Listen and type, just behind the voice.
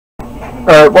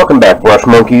Alright, welcome back, Brush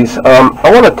Monkeys.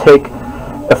 I want to take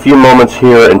a few moments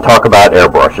here and talk about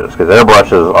airbrushes, because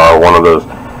airbrushes are one of those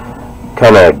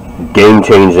kind of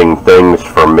game-changing things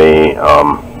for me.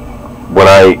 When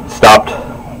I stopped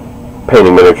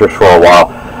painting miniatures for a while,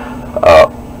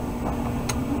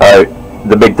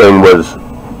 the big thing was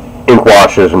ink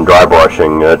washes and dry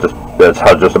brushing. That's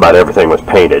how just about everything was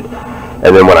painted.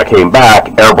 And then when I came back,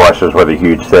 airbrushes were the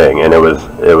huge thing, and it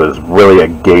was really a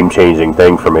game-changing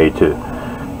thing for me to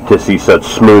see such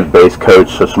smooth base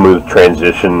coats, so smooth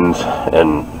transitions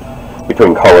and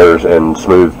between colors and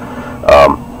smooth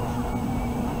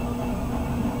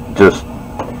just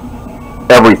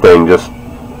everything.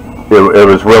 It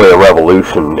was really a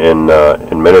revolution in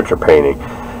miniature painting,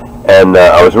 and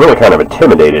I was really kind of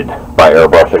intimidated by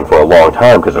airbrushing for a long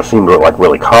time because it seemed like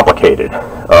really complicated.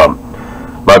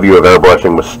 My view of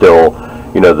airbrushing was still,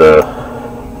 the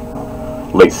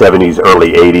late 70s,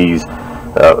 early 80s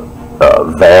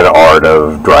van art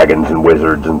of dragons and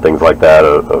wizards and things like that,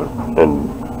 and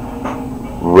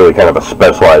really kind of a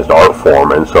specialized art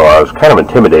form. And so I was kind of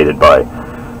intimidated by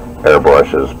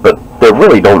airbrushes, but they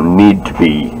really don't need to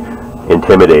be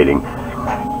intimidating.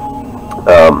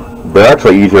 They're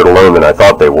actually easier to learn than I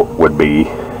thought they would be,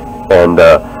 and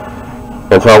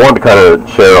so I wanted to kind of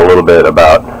share a little bit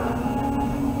about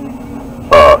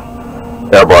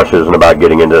airbrushes and about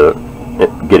getting into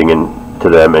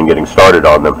them and getting started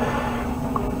on them.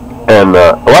 And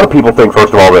a lot of people think,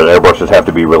 first of all, that airbrushes have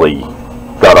to be really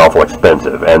god-awful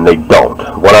expensive, and they don't.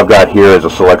 What I've got here is a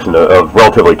selection of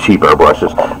relatively cheap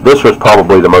airbrushes. This was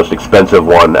probably the most expensive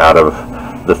one out of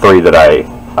the three that I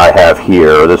have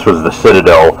here. This was the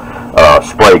Citadel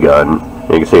spray gun.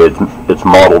 You can see it's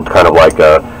modeled kind of like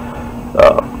a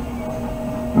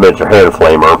miniature hand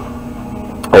flamer.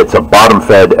 It's a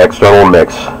bottom-fed external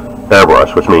mix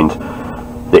airbrush, which means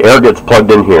the air gets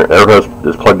plugged in here. Air hose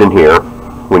is plugged in here.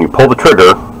 When you pull the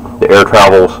trigger, the air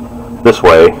travels this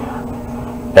way,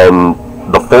 and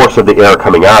the force of the air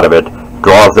coming out of it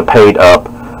draws the paint up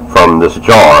from this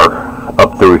jar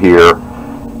up through here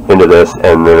into this,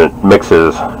 and then it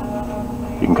mixes.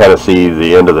 You can kind of see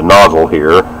the end of the nozzle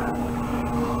here.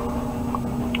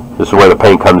 This is where the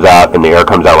paint comes out, and the air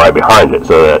comes out right behind it,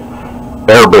 so that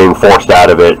air being forced out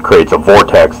of it creates a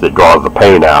vortex that draws the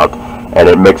paint out, and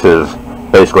it mixes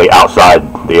basically outside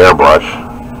the airbrush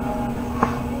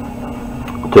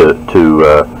to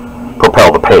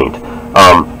propel the paint.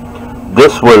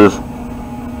 This was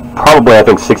probably, I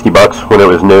think, $60 when it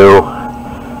was new,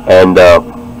 and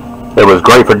it was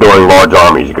great for doing large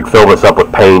armies. You could fill this up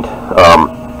with paint.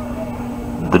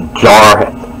 The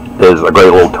jar is a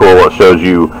great little tool. It shows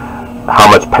you how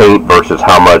much paint versus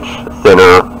how much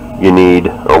thinner you need,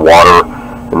 or water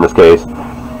in this case,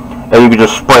 and you can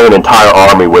just spray an entire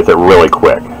army with it really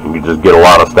quick. You can just get a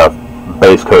lot of stuff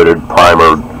base coated,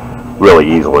 primered really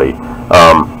easily.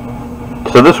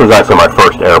 So this was actually my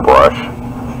first airbrush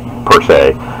per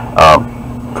se.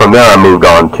 From there I moved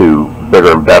on to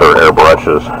bigger and better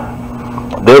airbrushes.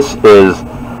 This is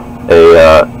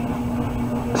a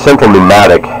Central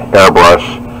Pneumatic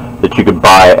airbrush that you could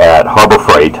buy at Harbor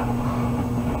Freight.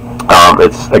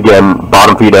 It's, again,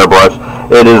 bottom feed airbrush.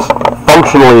 It is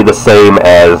functionally the same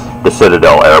as the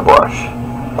Citadel airbrush.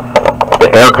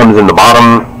 The air comes in the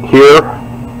bottom here.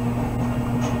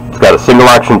 It's got a single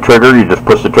action trigger. You just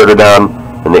push the trigger down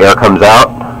and the air comes out.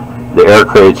 The air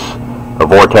creates a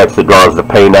vortex that draws the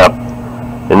paint up,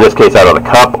 in this case out of the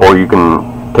cup, or you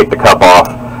can take the cup off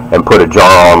and put a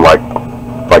jar on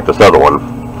like this other one.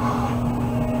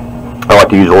 I like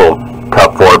to use a little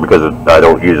cup for it because I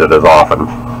don't use it as often.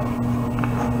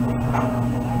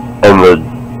 And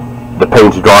the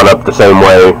paint's drawn up the same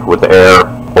way with the air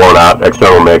blown out,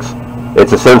 external mix.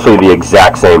 It's essentially the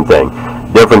exact same thing.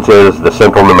 Difference is the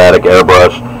Central Pneumatic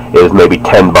airbrush is maybe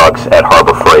 $10 at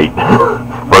Harbor Freight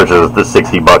versus the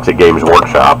 $60 at Games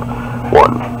Workshop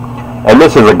one. And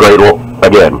this is a great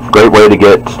way to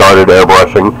get started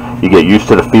airbrushing. You get used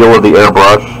to the feel of the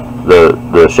airbrush,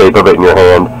 the shape of it in your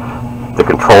hand, the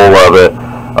control of it.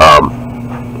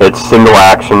 It's single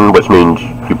action, which means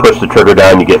you push the trigger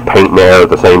down, you get paint and air at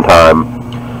the same time.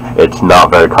 It's not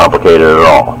very complicated at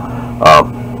all.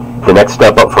 The next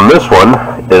step up from this one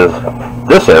is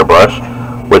this airbrush,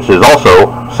 which is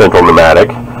also Central Pneumatic.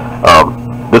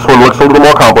 This one looks a little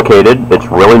more complicated. It's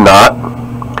really not.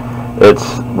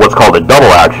 It's what's called a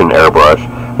double action airbrush,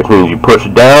 which means you push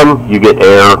down, you get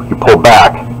air, you pull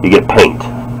back, you get paint.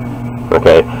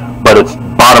 Okay, but it's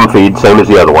bottom feed, same as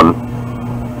the other one.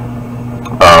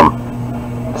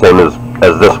 Same as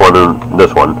this one and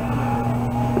this one.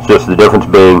 It's just the difference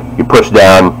being you push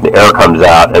down, the air comes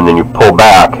out, and then you pull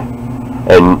back,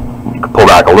 and you can pull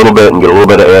out back a little bit and get a little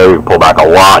bit of air. You can pull back a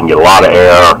lot and get a lot of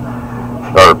air,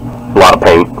 or a lot of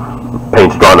paint.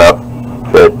 Paint's drawn up.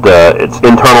 It's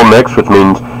internal mix, which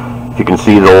means if you can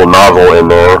see the little nozzle in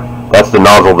there, that's the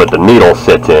nozzle that the needle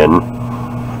sits in.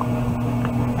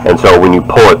 And so when you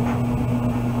pull it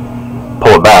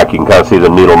back, you can kind of see the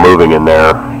needle moving in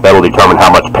there. That'll determine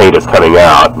how much paint is coming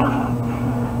out.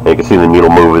 And you can see the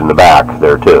needle move in the back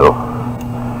there too.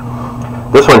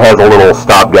 This one has a little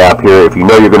stop gap here. If you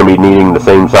know you're going to be needing the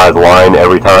same size line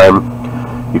every time,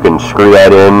 you can screw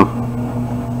that in.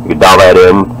 You can dial that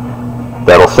in.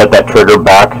 That'll set that trigger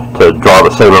back to draw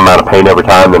the same amount of paint every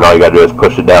time. Then all you got to do is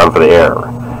push it down for the air,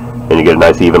 and you get a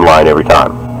nice even line every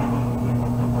time.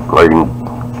 Or you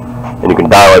can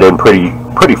dial it in pretty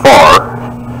far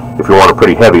if you want a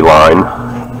pretty heavy line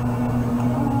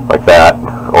like that,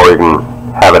 or you can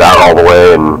have it out all the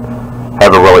way and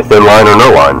have a really thin line or no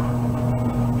line.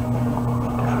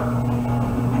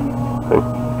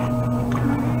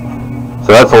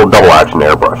 So that's a little double action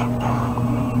airbrush.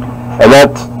 And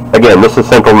that's, again, this is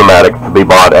Central Pneumatic, to be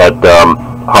bought at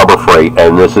Harbor Freight,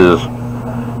 and this is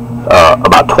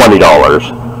about $20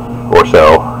 or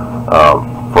so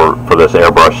for this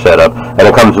airbrush setup. And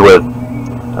it comes with,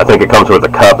 I think it comes with a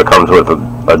cup, it comes with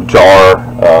a jar,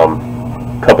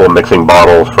 a couple of mixing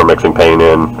bottles for mixing paint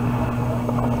in.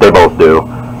 They both do.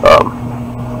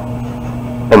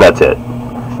 And that's it.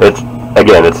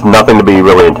 It's nothing to be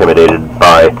really intimidated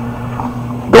by.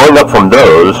 Going up from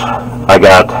those, I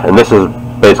got, and this is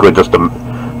basically just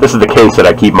this is the case that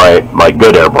I keep my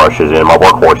good airbrushes in, my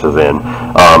workhorses in.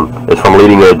 It's from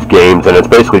Leading Edge Games, and it's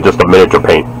basically just a miniature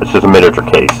paint. It's just a miniature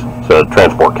case. It's a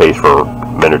transport case for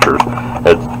miniatures.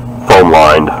 It's foam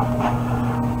lined.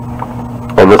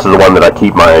 And this is the one that I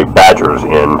keep my Badgers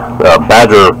in.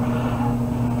 Badger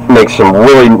makes some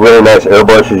really nice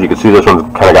airbrushes. You can see this one's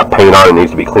kind of got paint on it. It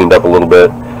needs to be cleaned up a little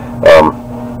bit.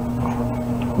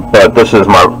 But this is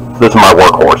my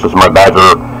workhorse. This is my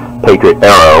Badger Patriot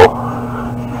Aero,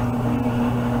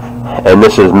 and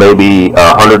this is maybe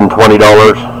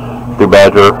 $120 through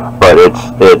Badger, but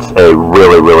it's a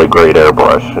really great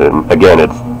airbrush. And again,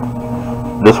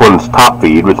 this one's top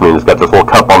feed, which means it's got this little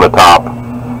cup on the top.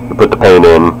 You put the paint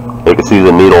in. You can see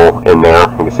the needle in there.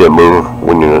 You can see it move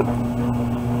when you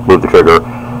move the trigger.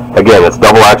 Again, it's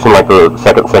double action like the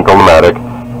second Central Pneumatic.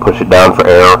 Push it down for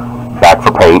air, back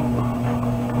for paint.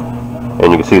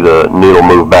 And you can see the needle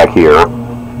move back here.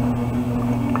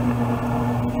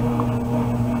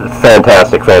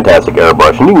 Fantastic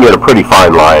airbrush, and you can get a pretty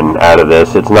fine line out of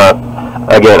this. It's not,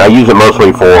 again, I use it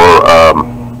mostly for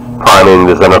priming,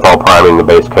 the zenithal priming, the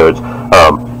base coats.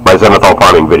 My zenithal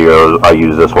priming videos, I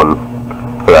use this one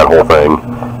for that whole thing.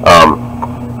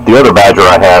 The other Badger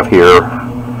I have here,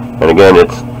 and again,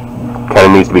 it's kind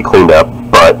of needs to be cleaned up,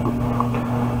 but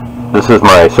this is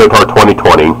my Sotar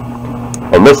 2020,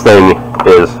 and this thing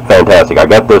is fantastic. I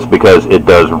got this because it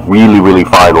does really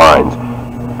fine lines.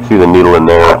 See the needle in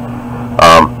there.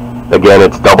 Again,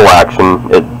 it's double action.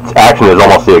 Its action is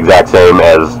almost the exact same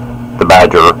as the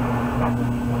Badger.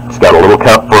 It's got a little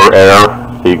cup for air,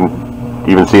 so you can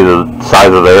even see the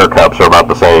size of the air cups are about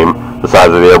the same. The size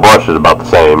of the airbrush is about the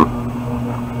same.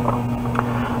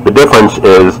 The difference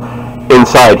is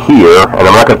inside here, and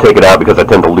I'm not going to take it out because I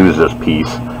tend to lose this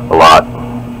piece a lot.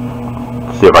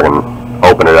 See if I can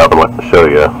open it up and show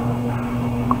you.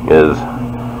 Is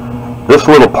this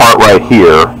little part right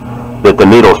here that the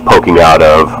needle's poking out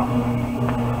of.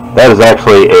 That is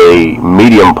actually a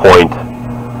medium point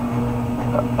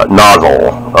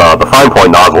nozzle. The fine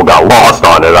point nozzle got lost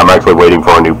on it. I'm actually waiting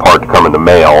for a new part to come in the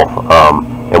mail,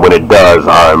 and when it does,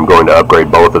 I'm going to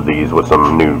upgrade both of these with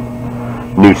some new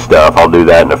stuff. I'll do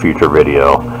that in a future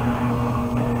video.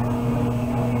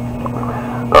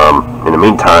 In the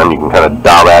meantime, you can kind of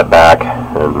dial that back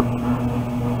and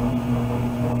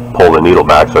pull the needle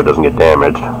back so it doesn't get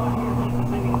damaged.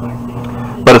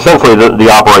 But essentially, the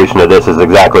operation of this is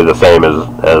exactly the same as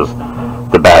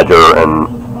the Badger and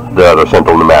the other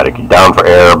Central Pneumatic. Down for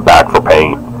air, back for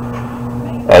paint.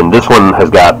 And this one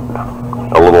has got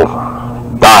a little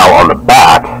dial on the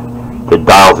back that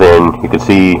dials in. You can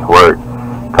see where it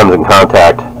comes in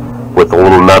contact with the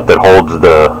little nut that holds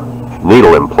the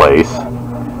needle in place.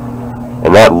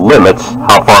 And that limits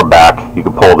how far back you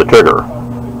can pull the trigger.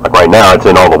 Like right now, it's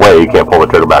in all the way. You can't pull the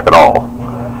trigger back at all.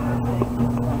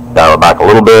 Dial it back a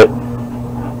little bit,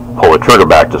 pull the trigger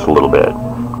back just a little bit.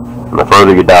 And the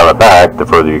further you dial it back, the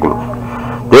further you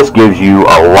can. This gives you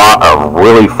a lot of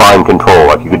really fine control.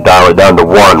 Like you could dial it down to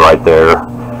 1 right there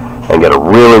and get a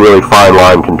really fine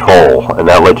line control. And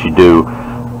that lets you do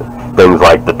things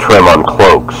like the trim on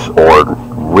cloaks or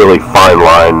really fine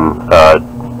line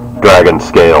dragon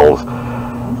scales.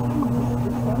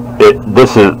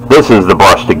 this is the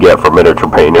brush to get for miniature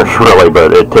painters, really.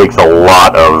 But it takes a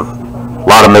lot of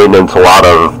maintenance, a lot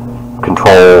of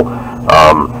control.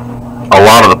 A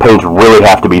lot of the paints really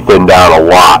have to be thinned down a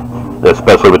lot,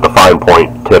 especially with the fine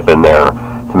point tip in there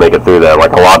to make it through that.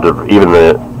 Like a lot of even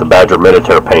the Badger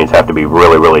Miniature paints have to be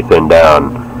really thinned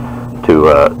down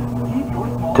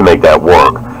to make that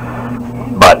work.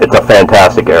 But it's a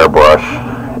fantastic airbrush,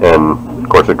 and of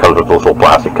course it comes with this little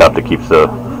plastic cup that keeps the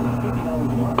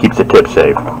tip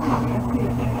safe.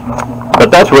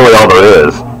 But that's really all there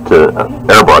is to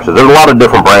airbrushes. There's a lot of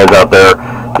different brands out there.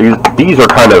 These are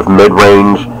kind of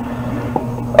mid-range.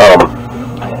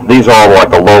 These are like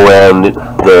the low end.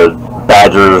 The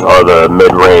Badgers are the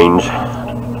mid-range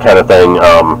kind of thing.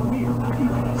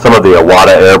 Some of the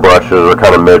Iwata airbrushes are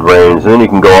kind of mid-range, and then you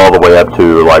can go all the way up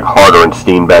to like Harder and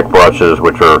Steenbeck brushes,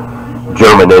 which are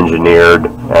German engineered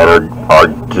and are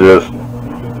just,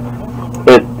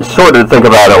 it sort of, think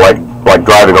about it like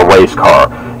driving a race car.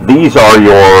 These are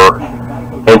your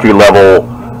entry-level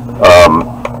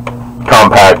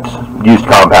used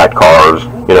compact cars.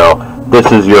 You know,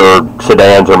 this is your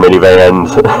sedans or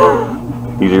minivans.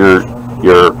 These are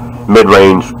your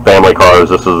mid-range family cars.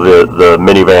 This is the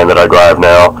minivan that I drive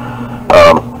now.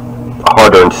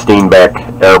 Harder and Steenbeck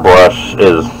airbrush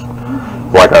is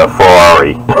like a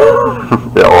Ferrari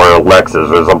or a Lexus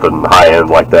or something high-end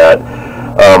like that.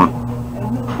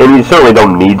 And you certainly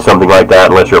don't need something like that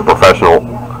unless you're a professional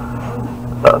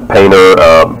painter.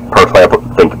 Personally, I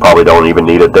think you probably don't even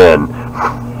need it then.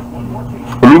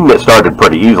 And you can get started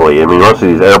pretty easily. I mean, most of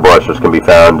these airbrushes can be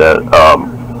found at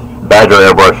Badger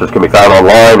airbrushes can be found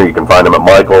online, or you can find them at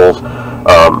Michael's.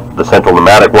 The Central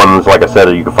Pneumatic ones, like I said,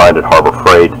 you can find at Harbor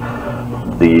Freight.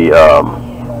 The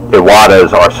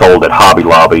Iwatas are sold at Hobby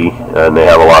Lobby, and they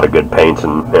have a lot of good paints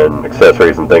and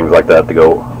accessories and things like that to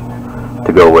go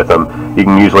with them. You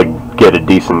can usually get a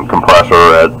decent compressor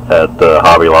at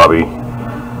Hobby Lobby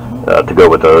to go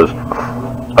with those.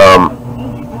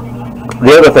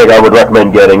 The other thing I would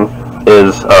recommend getting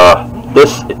is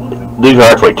these are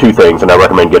actually two things, and I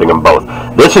recommend getting them both.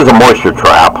 This is a moisture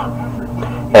trap,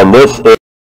 and this is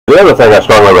the other thing I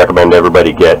strongly recommend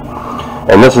everybody get.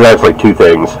 And this is actually two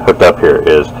things hooked up here,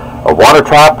 is a water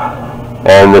trap,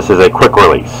 and this is a quick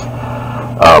release.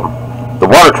 The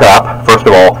water trap, first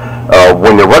of all,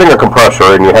 when you're running a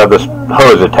compressor and you have this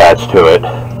hose attached to it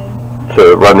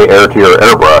to run the air to your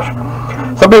airbrush,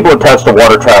 some people attach the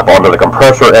water trap onto the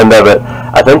compressor end of it.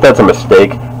 I think that's a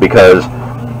mistake, because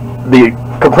the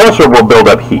compressor will build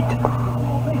up heat,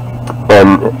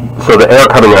 and so the air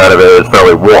coming out of it is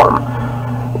fairly warm.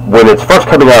 When it's first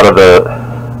coming out of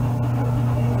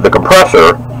the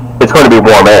compressor, it's going to be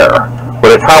warm air.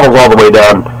 When it travels all the way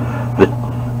down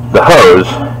the hose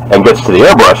and gets to the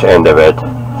airbrush end of it,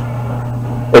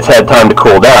 it's had time to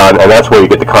cool down, and that's where you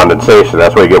get the condensation.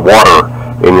 That's where you get water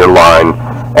in your line,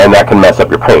 and that can mess up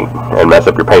your paint and mess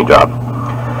up your paint job.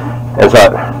 And so I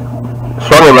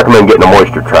strongly recommend getting a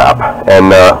moisture trap.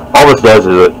 And all this does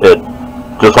is it,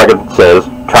 just like it says,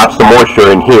 traps the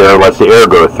moisture in here, lets the air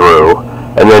go through,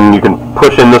 and then you can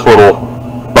push in this little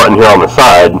button here on the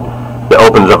side that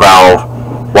opens a valve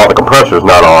while the compressor's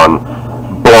not on,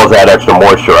 blows that extra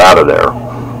moisture out of there.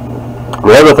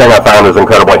 The other thing I found is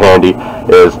incredibly handy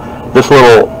is this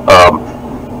little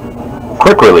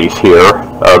quick release here.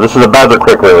 This is a Badger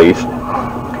quick release,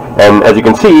 and as you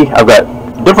can see, I've got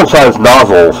different sized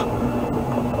nozzles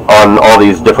on all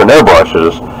these different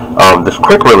airbrushes. This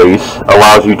quick release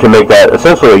allows you to make that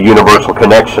essentially a universal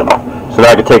connection. So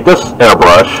now I can take this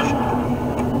airbrush,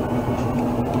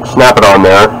 snap it on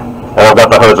there, and I've got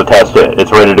the hose attached to it.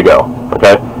 It's ready to go.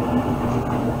 Okay.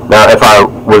 Now, if I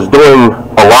was doing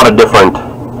a lot of different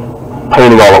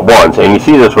painting all at once, and you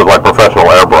see this with like professional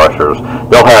airbrushers,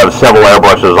 they'll have several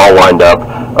airbrushes all lined up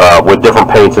with different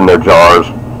paints in their jars,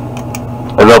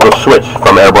 and they'll just switch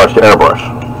from airbrush to airbrush.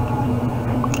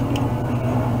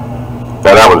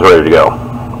 Now that one's ready to go.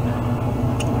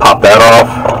 Pop that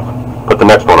off, put the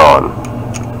next one on.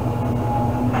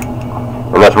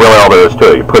 And that's really all there is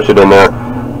to it. You push it in there,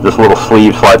 this little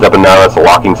sleeve slides up and down, that's a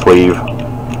locking sleeve.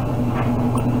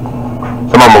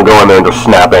 Some of them will go in there and just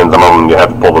snap in, some of them you have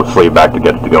to pull the sleeve back to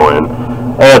get it to go in.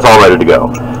 And it's all ready to go.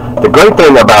 The great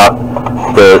thing about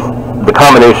the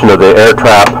combination of the air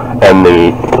trap and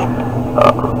the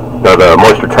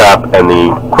moisture trap and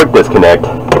the quick disconnect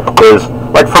is,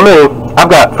 like for me, I've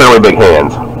got fairly big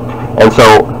hands, and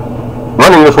so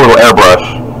running this little airbrush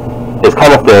is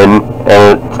kind of thin,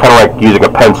 and it's kind of like using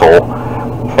a pencil,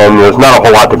 and there's not a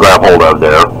whole lot to grab hold of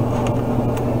there.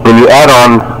 When you add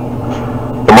on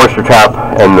the moisture trap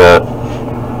and the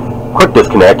quick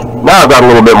disconnect, now I've got a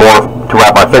little bit more to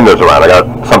wrap my fingers around. I got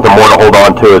something more to hold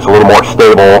on to. It's a little more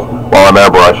stable while I'm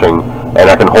airbrushing, and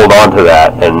I can hold on to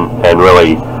that and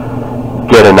really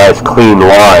get a nice clean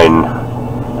line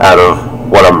out of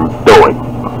what I'm doing.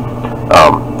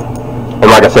 And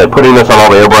like I said, putting this on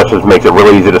all the airbrushes makes it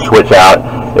really easy to switch out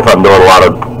if I'm doing a lot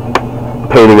of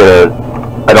painting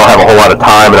I don't have a whole lot of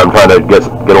time and I'm trying to get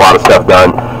a lot of stuff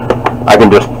done. I can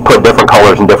just put different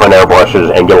colors in different airbrushes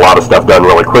and get a lot of stuff done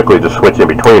really quickly, just switch in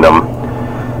between them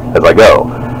as I go.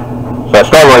 So I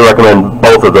strongly recommend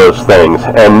both of those things,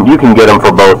 and you can get them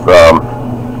for both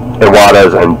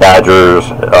Iwatas and Badgers.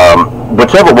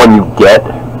 Whichever one you get,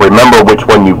 remember which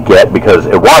one you get, because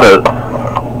Iwata,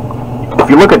 if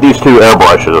you look at these two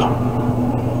airbrushes,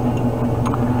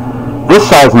 this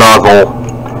size nozzle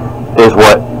is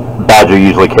what Badger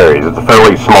usually carries. It's a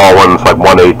fairly small one, it's like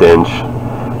 1/8 inch,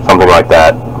 something like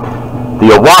that. The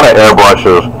Iwata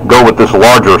airbrushes go with this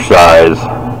larger size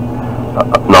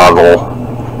nozzle,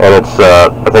 and it's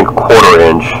I think 1/4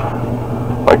 inch,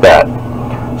 like that.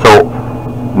 So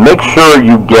make sure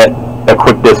you get a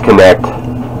quick disconnect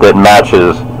that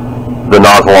matches the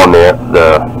nozzle on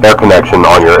the air connection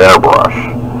on your airbrush.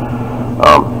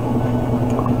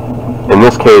 In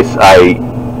this case,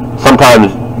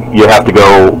 sometimes you have to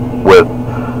go with,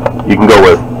 you can go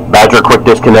with Badger quick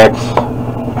disconnects.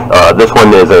 This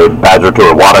one is a Badger to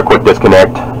Iwata quick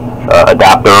disconnect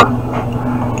adapter,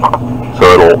 so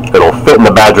it'll fit in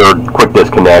the Badger quick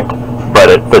disconnect, but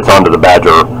it fits onto the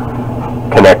Badger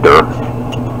connector.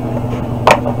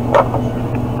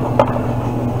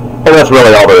 And that's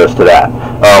really all there is to that.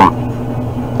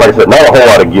 Like I said, not a whole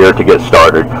lot of gear to get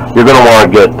started. You're going to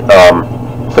want to get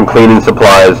some cleaning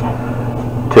supplies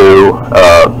too,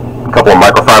 a couple of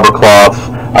microfiber cloths.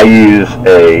 I use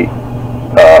a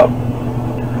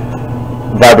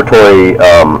vibratory,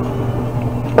 I'm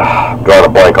drawing a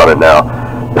blank on it now.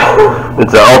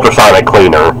 It's an ultrasonic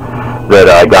cleaner that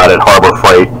I got at Harbor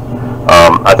Freight.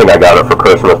 I think I got it for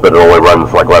Christmas, but it only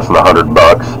runs like less than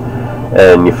 $100.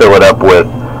 And you fill it up with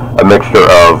a mixture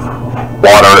of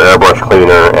water, airbrush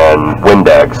cleaner, and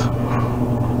Windex,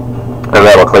 and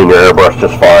that'll clean your airbrush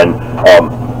just fine.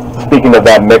 Speaking of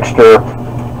that mixture,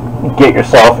 get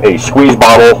yourself a squeeze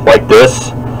bottle like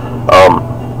this.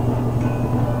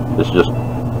 This just,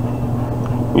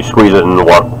 you squeeze it and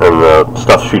the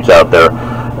stuff shoots out there.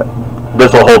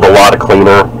 This will hold a lot of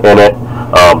cleaner in it.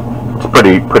 It's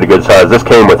pretty good size. This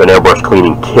came with an airbrush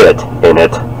cleaning kit in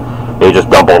it. You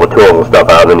just dump all the tools and stuff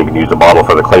out, and then you can use the bottle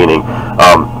for the cleaning.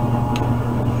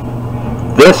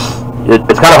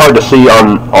 It's kind of hard to see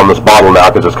on this bottle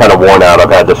now because it's kind of worn out. I've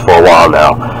had this for a while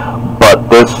now. But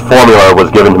this formula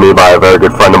was given to me by a very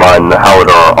good friend of mine, Howard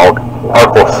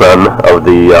Arkelson of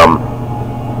the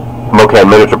Mocan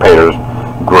Miniature Painters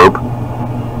group.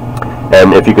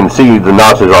 And if you can see the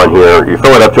notches on here, you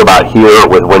fill it up to about here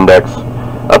with Windex,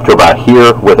 up to about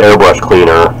here with airbrush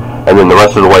cleaner, and then the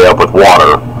rest of the way up with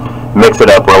water. Mix it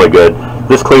up really good.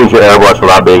 This cleans your airbrush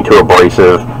without being too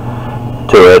abrasive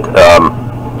to it.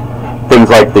 Things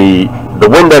like the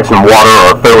Windex and water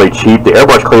are fairly cheap. The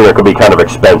airbrush cleaner can be kind of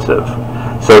expensive.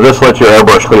 So this lets your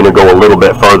airbrush cleaner go a little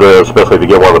bit further, especially if you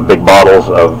get one of the big bottles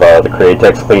of the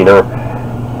Createx cleaner.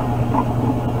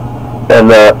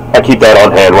 And I keep that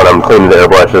on hand when I'm cleaning the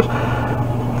airbrushes.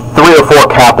 3 or 4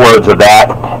 cap loads of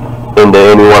that into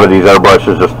any one of these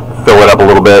airbrushes. Just fill it up a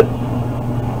little bit,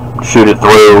 shoot it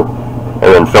through,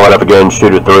 and then fill it up again,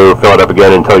 shoot it through, fill it up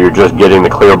again until you're just getting the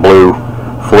clear blue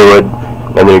fluid,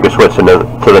 and then you can switch to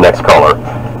the next color.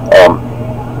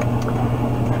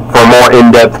 For a more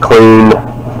in-depth clean,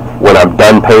 when I'm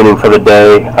done painting for the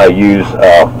day, I use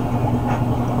a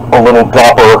little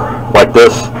dropper like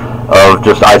this of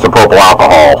just isopropyl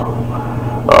alcohol.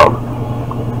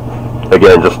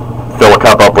 Again, just fill a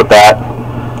cup up with that,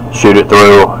 shoot it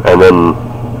through, and then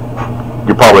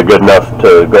you're probably good enough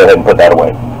to go ahead and put that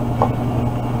away.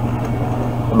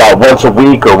 About once a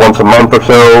week or once a month or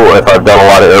so, if I've done a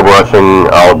lot of airbrushing,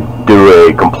 I'll do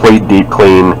a complete deep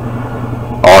clean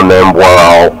on them where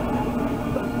I'll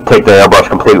take the airbrush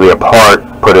completely apart,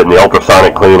 put it in the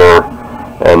ultrasonic cleaner,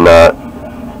 and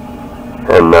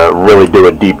really do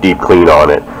a deep clean on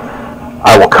it.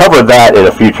 I will cover that in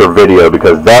a future video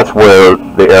because that's where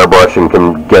the airbrushing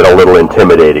can get a little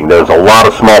intimidating. There's a lot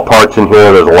of small parts in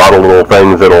here. There's a lot of little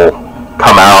things that'll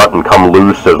come out and come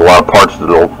loose. There's a lot of parts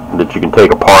that you can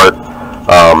take apart.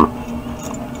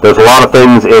 There's a lot of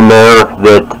things in there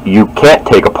that you can't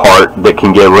take apart that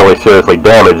can get really seriously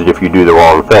damaged if you do the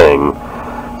wrong thing.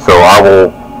 So I will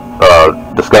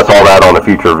discuss all that on a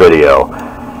future video.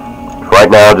 Right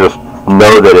now, just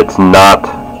know that it's not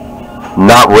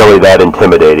really that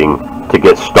intimidating to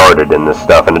get started in this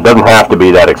stuff, and it doesn't have to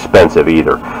be that expensive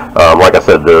either. Like I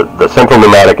said, the central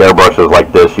pneumatic airbrushes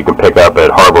like this you can pick up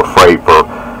at Harbor Freight for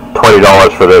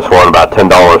 $20 for this one, about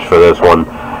 $10 for this one.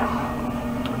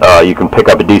 You can pick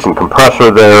up a decent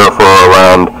compressor there for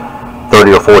around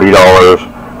 $30 or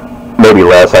 $40, maybe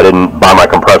less. I didn't buy my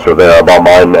compressor there. I bought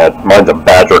mine's a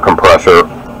Badger compressor,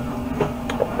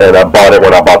 and I bought it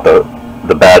when I bought the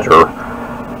Badger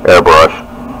airbrush.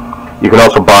 You can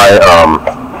also buy a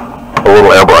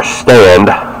little airbrush stand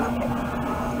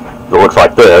that looks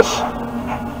like this,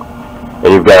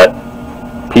 and you've got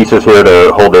pieces here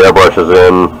to hold the airbrushes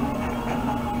in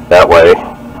that way,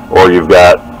 or you've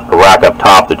got a rack up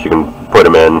top that you can put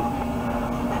them in,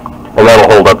 and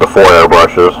that'll hold up to 4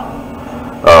 airbrushes.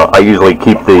 I usually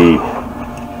keep the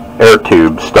air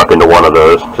tube stuck into one of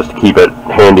those just to keep it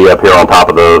handy up here on top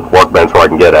of the workbench where I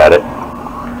can get at it.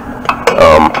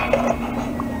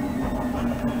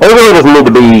 It really doesn't need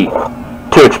to be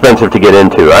too expensive to get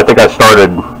into. I think I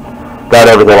got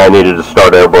everything I needed to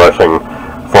start airbrushing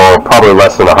for probably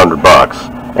less than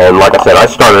 $100. And like I said, I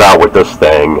started out with this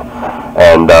thing,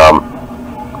 and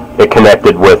it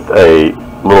connected with a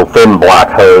little thin black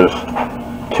hose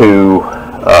to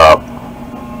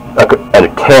a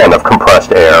can of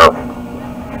compressed air,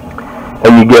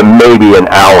 and you get maybe an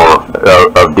hour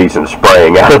of decent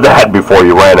spraying out of that before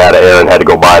you ran out of air and had to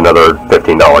go buy another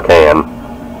 $15 can.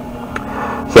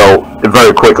 So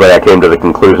very quickly I came to the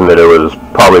conclusion that it was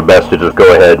probably best to just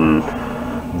go ahead and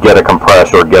get a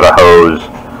compressor, get a hose,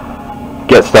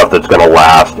 get stuff that's going to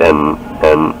last, and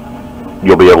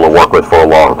you'll be able to work with for a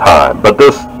long time. But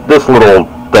this little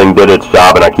thing did its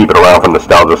job, and I keep it around for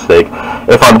nostalgia's sake.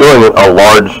 If I'm doing a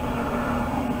large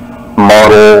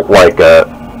model like a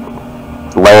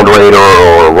Land Raider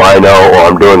or a Rhino, or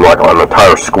I'm doing like an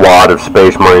entire squad of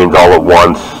Space Marines all at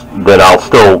once, then I'll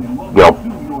still,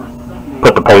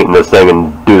 put the paint in this thing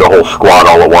and do the whole squad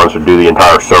all at once, or do the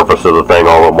entire surface of the thing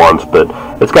all at once. But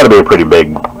it's got to be a pretty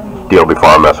big deal before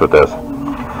I mess with this.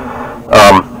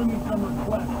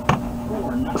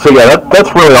 So yeah,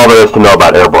 that's really all there is to know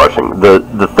about airbrushing.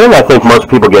 The thing I think most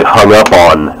people get hung up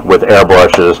on with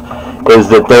airbrushes is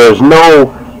that there's no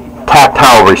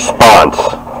tactile response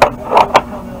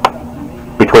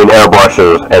between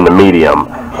airbrushes and the medium,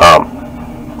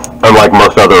 unlike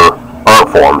most other art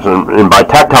forms. And by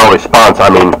tactile response, I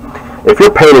mean, if you're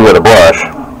painting with a brush,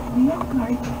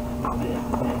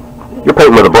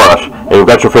 and you've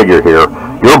got your figure here,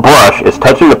 your brush is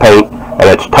touching the paint, and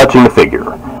it's touching the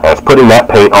figure. And it's putting that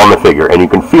paint on the figure, and you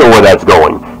can feel where that's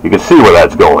going. You can see where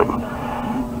that's going.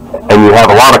 And you have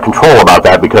a lot of control about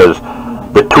that because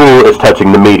the tool is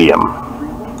touching the medium.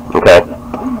 Okay?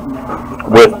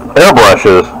 With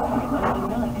airbrushes,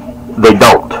 they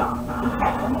don't.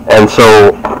 And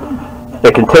so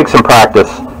it can take some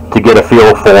practice to get a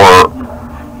feel for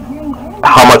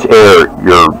how much air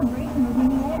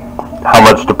how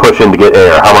much to push in to get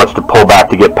air, how much to pull back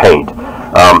to get paint,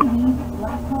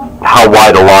 how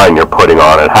wide a line you're putting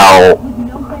on it, how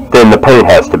thin the paint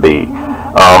has to be.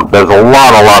 There's a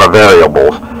lot of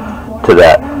variables to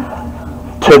that.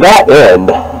 To that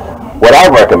end, what I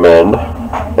recommend,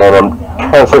 and I'm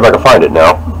trying to see if I can find it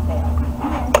now,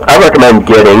 I recommend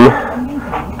getting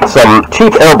some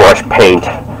cheap airbrush paint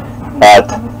at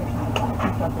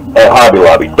Hobby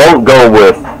Lobby. Don't go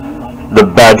with the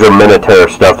Badger Minotaur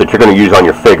stuff that you're going to use on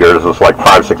your figures. It's like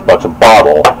 $5-6 a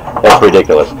bottle. That's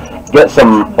ridiculous. Get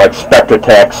some like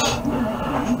Spectratex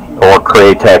or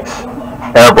Createx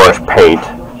airbrush paint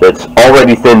that's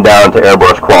already thinned down to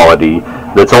airbrush quality,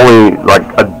 that's only like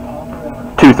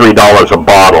 $2-3 a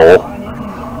bottle.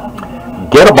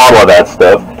 Get a bottle of that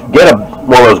stuff. Get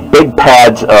one of those big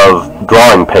pads of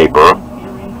drawing paper,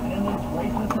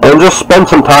 and just spend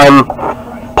some time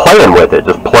playing with it.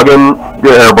 Just plug in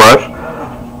your airbrush,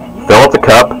 fill up the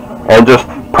cup, and just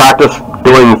practice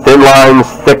doing thin lines,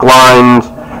 thick lines,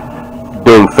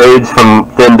 doing fades from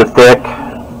thin to thick,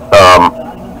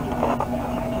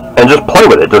 and just play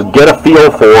with it. Just get a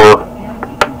feel for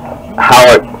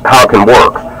how it can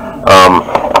work.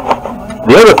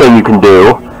 The other thing you can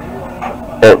do,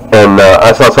 and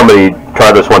I saw somebody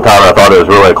try this one time and I thought it was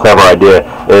really a clever idea,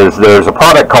 is there's a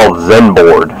product called Zen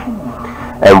Board.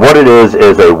 And what it is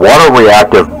a water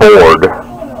reactive board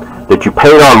that you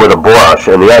paint on with a brush,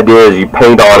 and the idea is you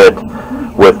paint on it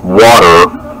with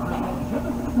water.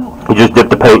 You just dip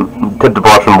the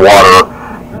brush in water,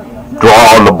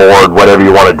 draw on the board whatever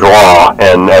you want to draw,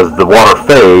 and as the water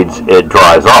fades, it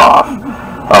dries off.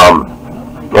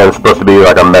 And it's supposed to be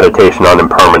like a meditation on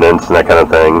impermanence and that kind of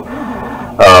thing.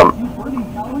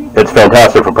 It's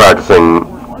fantastic for practicing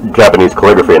Japanese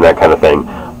calligraphy and that kind of thing.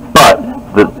 But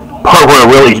the part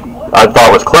where I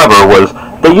thought was clever was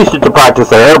they used it to practice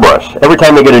their airbrush. Every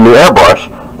time they get a new airbrush,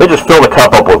 They just fill the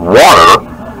cup up with water,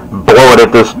 blow it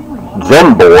at this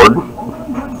Zen board,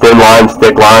 thin lines,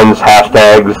 thick lines,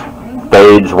 hashtags,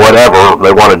 fades, whatever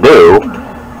they want to do,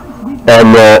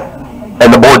 and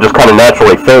the board just kind of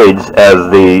naturally fades as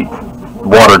the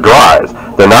water dries.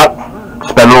 They're not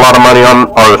spending a lot of money on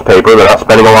artist paper. They're not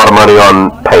spending a lot of money on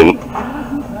paint,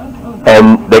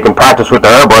 and they can practice with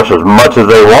their airbrush as much as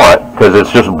they want because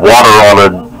it's just water on a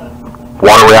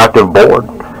water reactive board.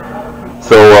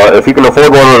 So if you can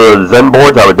afford one of the Zen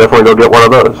boards, I would definitely go get one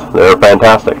of those. They're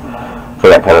fantastic for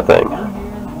that kind of thing.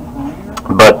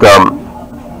 But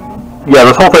yeah,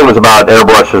 this whole thing was about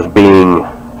airbrushes being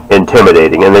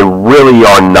intimidating, and they really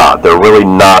are not. They're really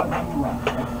not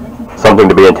something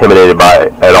to be intimidated by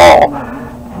at all.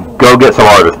 Go get some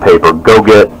artist paper. Go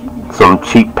get some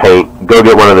cheap paint. Go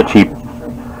get one of the cheap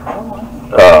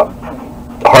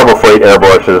Harbor Freight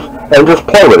airbrushes and just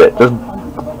play with it. Just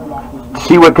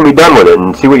see what can be done with it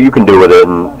and see what you can do with it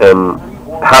and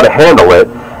how to handle it,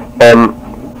 and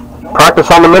practice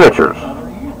on the miniatures.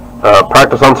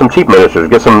 Practice on some cheap miniatures.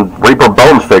 Get some Reaper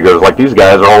Bones figures. Like these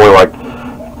guys are only like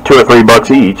 $2 or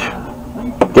 $3 each.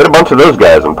 Get a bunch of those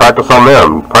guys and practice on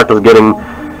them. Practice getting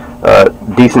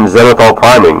decent zenithal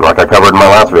priming, like I covered in my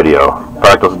last video.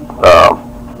 Practice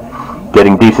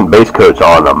getting decent base coats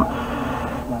on them.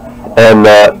 And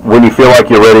when you feel like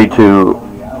you're ready to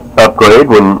upgrade,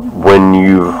 when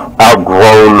you've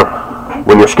outgrown,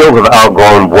 when your skills have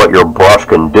outgrown what your brush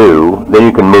can do, then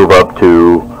you can move up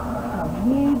to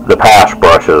the Pash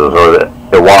brushes or the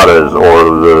Iwatas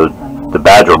or the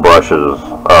Badger brushes.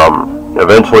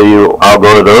 Eventually you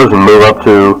outgrow those and move up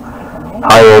to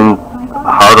high-end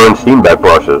Harder and Steenbeck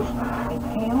brushes.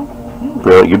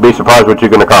 You'd be surprised what you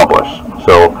can accomplish.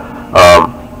 So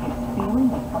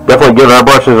definitely give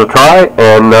airbrushes a try,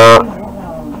 and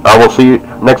I will see you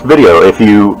next video. If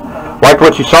you liked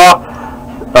what you saw,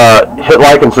 hit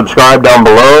like and subscribe down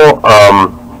below.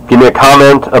 Give me a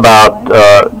comment about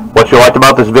what you liked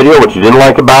about this video, what you didn't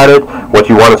like about it, what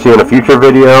you want to see in a future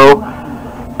video,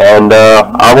 and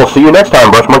I will see you next time,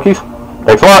 Brush Monkeys.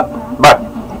 Thanks a lot. Bye.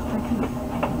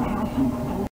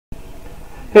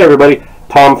 Hey everybody,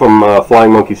 Tom from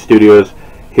Flying Monkey Studios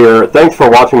here. Thanks for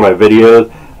watching my videos.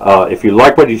 If you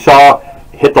like what you saw,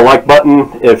 hit the like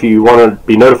button. If you want to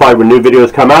be notified when new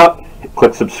videos come out,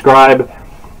 click subscribe.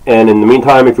 And in the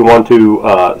meantime, if you want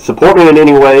to support me in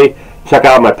any way, check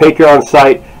out my Patreon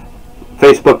site,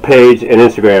 Facebook page, and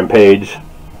Instagram page.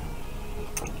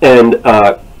 And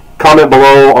comment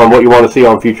below on what you want to see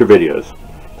on future videos.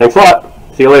 Thanks a lot.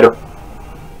 See you later.